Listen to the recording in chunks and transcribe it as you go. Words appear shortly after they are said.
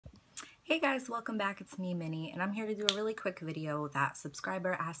Hey guys, welcome back. It's me, Minnie, and I'm here to do a really quick video that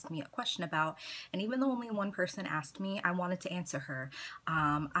subscriber asked me a question about, and even though only one person asked me, I wanted to answer her.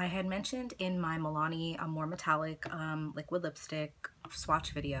 I had mentioned in my Milani more metallic liquid lipstick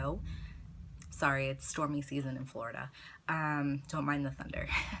swatch video. Sorry, it's stormy season in Florida. Don't mind the thunder.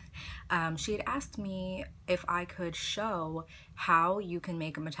 She had asked me if I could show how you can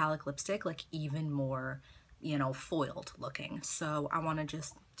make a metallic lipstick like even more, foiled looking. So I want to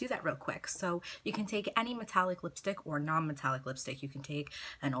just do that real quick. So you can take any metallic lipstick or non-metallic lipstick. You can take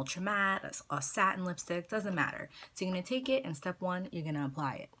an ultra matte, a satin lipstick, doesn't matter. So you're going to take it, and step one, you're going to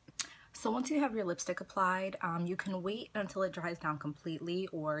apply it. So once you have your lipstick applied, you can wait until it dries down completely,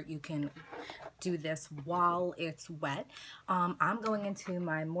 or you can do this while it's wet. I'm going into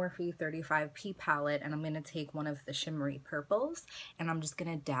my Morphe 35P palette, and I'm going to take one of the shimmery purples, and I'm just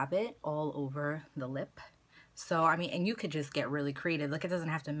going to dab it all over the lip. So, I mean, and you could just get really creative. Like, it doesn't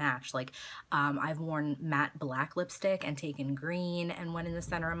have to match. Like, I've worn matte black lipstick and taken green and went in the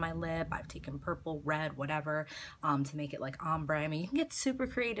center of my lip. I've taken purple, red, whatever, to make it like ombre. I mean, you can get super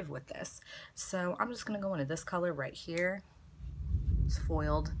creative with this. So I'm just going to go into this color right here. It's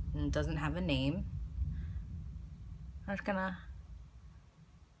foiled and doesn't have a name. I'm just going to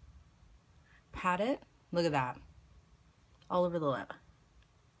pat it. Look at that. All over the lip.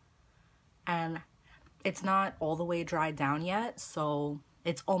 And it's not all the way dried down yet, so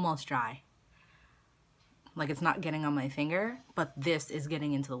it's almost dry. Like, it's not getting on my finger, but this is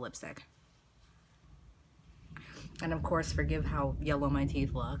getting into the lipstick. And of course, forgive how yellow my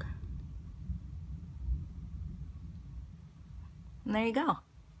teeth look. And there you go.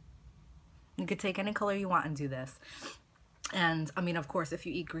 You could take any color you want and do this. And I mean, of course, if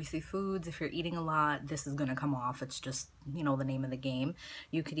you eat greasy foods, if you're eating a lot, this is gonna come off. It's just, the name of the game.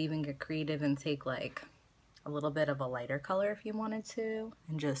 You could even get creative and take like a little bit of a lighter color if you wanted to,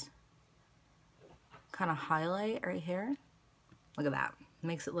 and just kind of highlight right here. Look at that.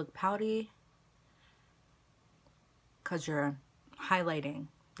 Makes it look pouty because you're highlighting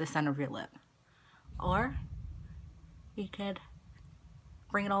the center of your lip. Or you could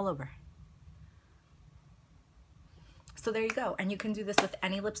bring it all over. So there you go, and you can do this with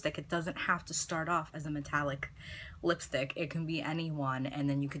any lipstick. It doesn't have to start off as a metallic lipstick. It can be any one, and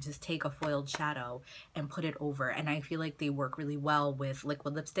then you could just take a foiled shadow and put it over. And I feel like they work really well with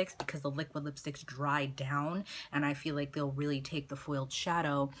liquid lipsticks because the liquid lipsticks dry down, and I feel like they'll really take the foiled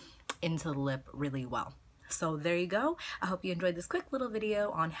shadow into the lip really well. So there you go. I hope you enjoyed this quick little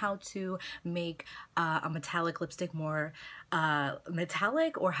video on how to make a metallic lipstick more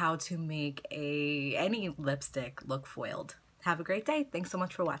metallic, or how to make any lipstick look foiled. Have a great day. Thanks so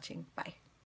much for watching. Bye.